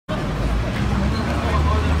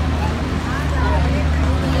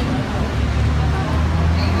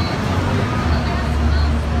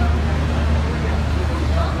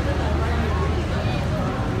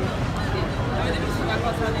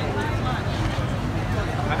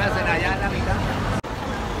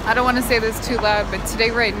I don't want to say this too loud, but today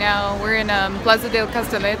right now we're in Plaza de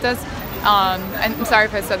Casteletas. I'm sorry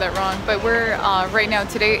if I said that wrong, but we're right now,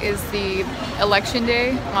 today is the election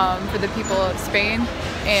day for the people of Spain,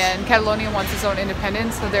 and Catalonia wants its own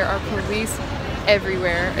independence, so there are police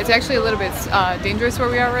everywhere. It's actually a little bit dangerous where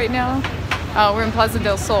we are right now. We're in Plaza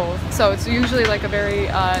del Sol, so it's usually like a very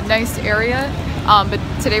nice area, but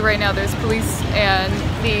today right now there's police, and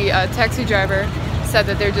the taxi driver said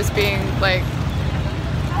that they're just being like,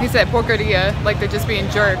 he said porqueria, like they're just being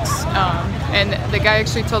jerks, and the guy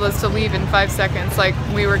actually told us to leave in 5 seconds, like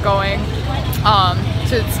we were going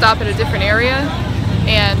to stop at a different area,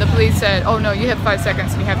 and the police said, oh no, you have 5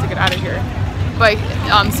 seconds and you have to get out of here. But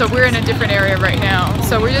so we're in a different area right now,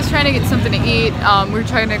 so we're just trying to get something to eat. We're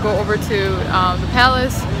trying to go over to the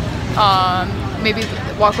palace, maybe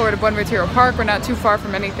walk over to Buen Retiro Park. We're not too far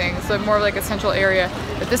from anything, so more like a central area,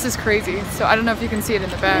 but this is crazy. So I don't know if you can see it in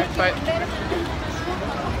the back, but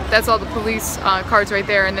that's all the police cars right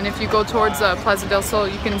there. And then if you go towards Plaza del Sol,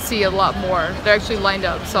 you can see a lot more. They're actually lined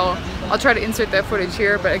up, so I'll try to insert that footage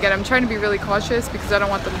here, but again, I'm trying to be really cautious because I don't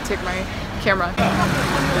want them to take my camera.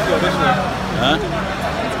 Let's go this way. Huh?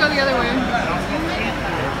 Let's go the other way.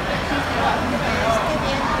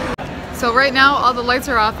 So right now all the lights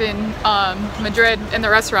are off in Madrid in the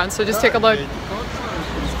restaurants, so just take a look.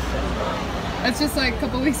 That's just like a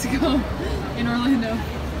couple weeks ago in Orlando.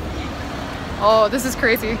 Oh, this is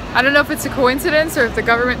crazy. I don't know if it's a coincidence or if the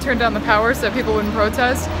government turned down the power so that people wouldn't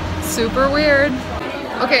protest. Super weird.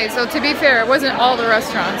 Okay, so to be fair, it wasn't all the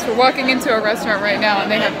restaurants. We're walking into a restaurant right now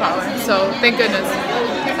and they have power, so thank goodness.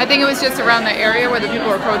 I think it was just around the area where the people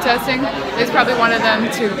were protesting. They just probably wanted them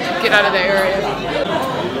to get out of the area.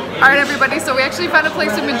 Alright everybody, so we actually found a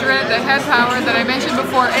place in Madrid that had power that I mentioned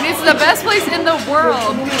before, and it's the best place in the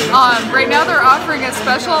world. Right now they're offering a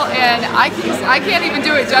special, and I can't even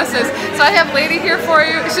do it justice. So I have Lady here for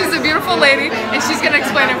you. She's a beautiful lady, and she's going to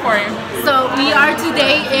explain it for you. So we are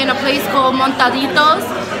today in a place called Montaditos.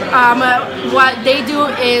 What they do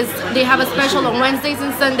is they have a special on Wednesdays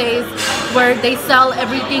and Sundays where they sell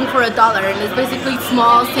everything for $1, and it's basically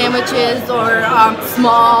small sandwiches or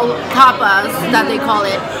small tapas that they call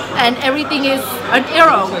it, and everything is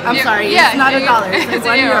 €1. I'm sorry, it's not $1, it's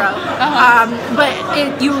 €1. But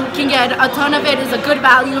you can get a ton of it. It's a good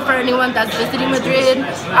value for anyone that's visiting Madrid.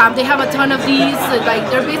 They have a ton of these, like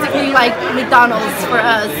they're basically like McDonald's for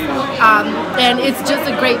us, and it's just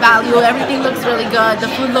a great value. Everything looks really good. The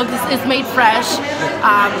food is made fresh.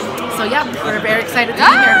 So yeah, we're very excited to be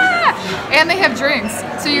here. And they have drinks,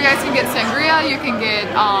 so you guys can get sangria, you can get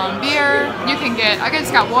beer, you can get, I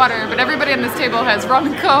just got water, but everybody on this table has rum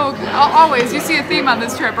and coke. Always, you see a theme on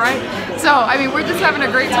this trip, right? So, I mean, we're just having a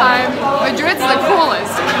great time. Madrid's the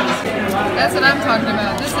coolest. That's what I'm talking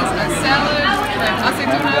about. This is a salad with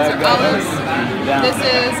aceitunas or olives. This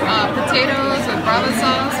is potatoes with brava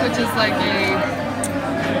sauce, which is like a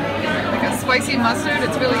spicy mustard.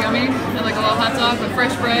 It's really yummy, and like a little hot dog with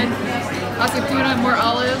fresh bread, aceituna, more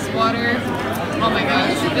olives, water. Oh my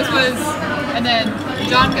gosh, this was, and then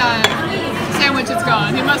John got sandwich, it's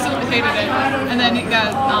gone. He must have hated it. And then he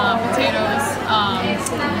got potatoes,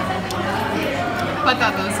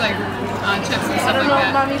 patatas, like chips and stuff like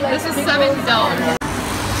that. This is $7.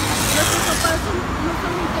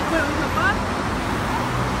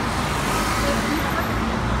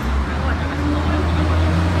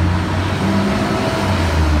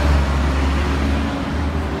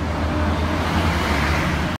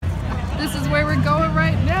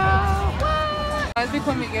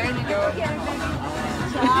 Con Miguel y yo.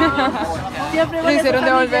 Lo hicieron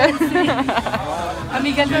devolver. A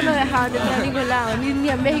Miguel no lo dejaban entrar a ningún lado, ni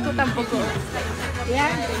a México tampoco.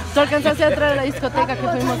 Tú alcanzaste a entrar a la discoteca que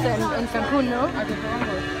fuimos en Cancún, ¿no?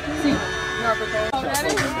 Sí.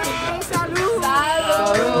 ¡Salud!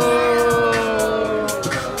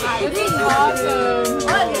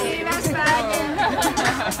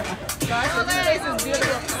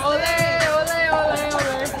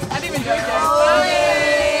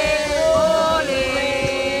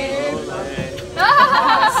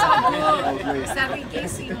 Está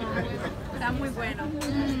riquísimo, está muy bueno.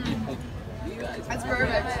 That's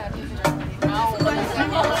perfect.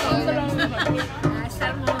 Está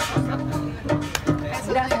hermoso.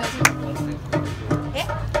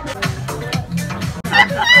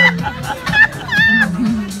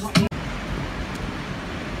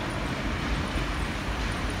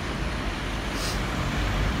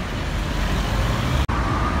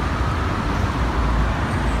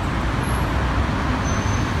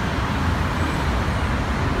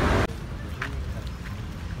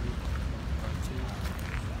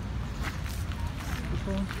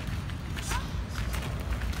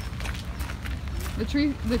 The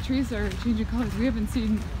trees are changing colors. We haven't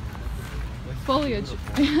seen foliage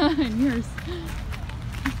in years.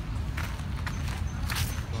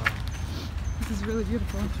 This is really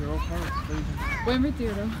beautiful. Buen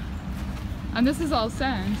Retiro. And this is all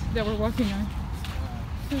sand that we're walking on.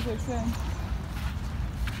 Feels like sand.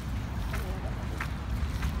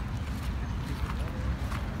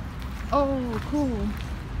 Oh, cool.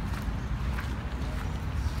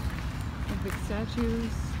 The big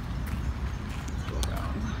statues. Let's go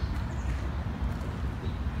around.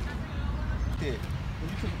 When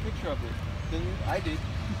you took a picture of it, didn't you? I did.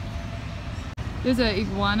 There's an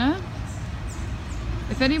iguana.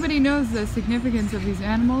 If anybody knows the significance of these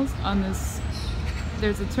animals, on this,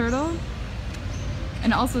 there's a turtle.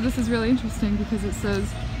 And also this is really interesting because it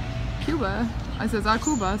says Cuba. It says a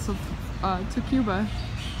Cuba, so to Cuba.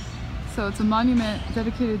 So it's a monument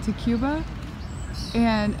dedicated to Cuba.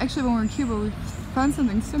 And actually when we're in Cuba, we found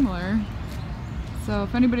something similar. So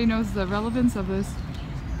if anybody knows the relevance of this,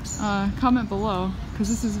 comment below, because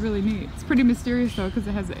this is really neat. It's pretty mysterious though, because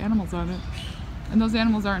it has the animals on it. And those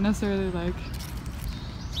animals aren't necessarily like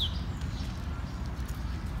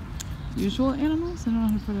usual animals? I don't know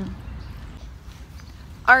how to put it.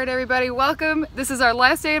 Alright everybody, welcome. This is our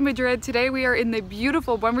last day in Madrid. Today we are in the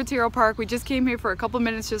beautiful Buen Retiro Park. We just came here for a couple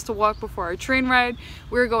minutes just to walk before our train ride.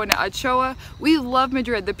 We're going to Ochoa. We love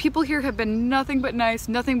Madrid. The people here have been nothing but nice,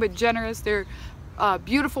 nothing but generous. They're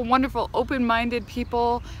beautiful, wonderful, open-minded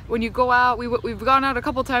people. When you go out, we've gone out a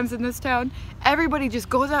couple times in this town, everybody just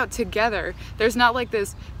goes out together. There's not like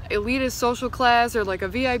this elitist social class or like a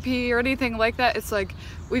VIP or anything like that. It's like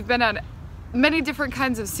we've been on many different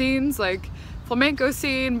kinds of scenes, like flamenco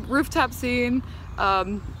scene, rooftop scene,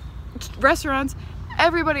 restaurants.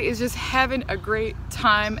 Everybody is just having a great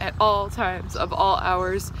time at all times of all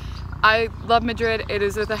hours. I love Madrid. It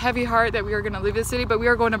is with a heavy heart that we are going to leave the city, but we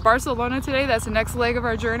are going to Barcelona today. That's the next leg of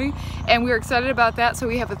our journey, and we're excited about that. So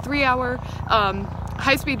we have a 3-hour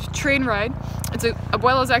high-speed train ride.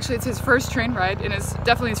 Abuelo's actually, it's his first train ride, and it's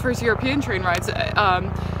definitely his first European train ride. So,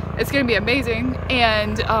 it's going to be amazing,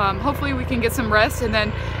 and hopefully we can get some rest and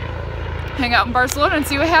then hang out in Barcelona and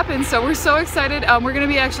see what happens. So we're so excited. We're going to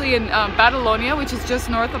be actually in Badalona, which is just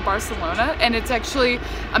north of Barcelona, and it's actually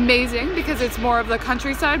amazing because it's more of the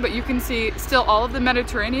countryside, but you can see still all of the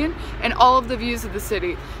Mediterranean and all of the views of the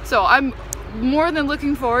city. So I'm more than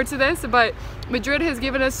looking forward to this, but Madrid has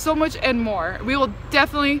given us so much and more. We will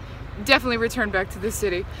definitely return back to this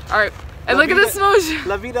city. All right. And look at the smooch.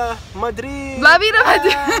 La vida Madrid. La vida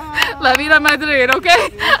Madrid. La vida Madrid, okay?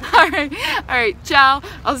 All right. Ciao.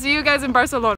 I'll see you guys in Barcelona.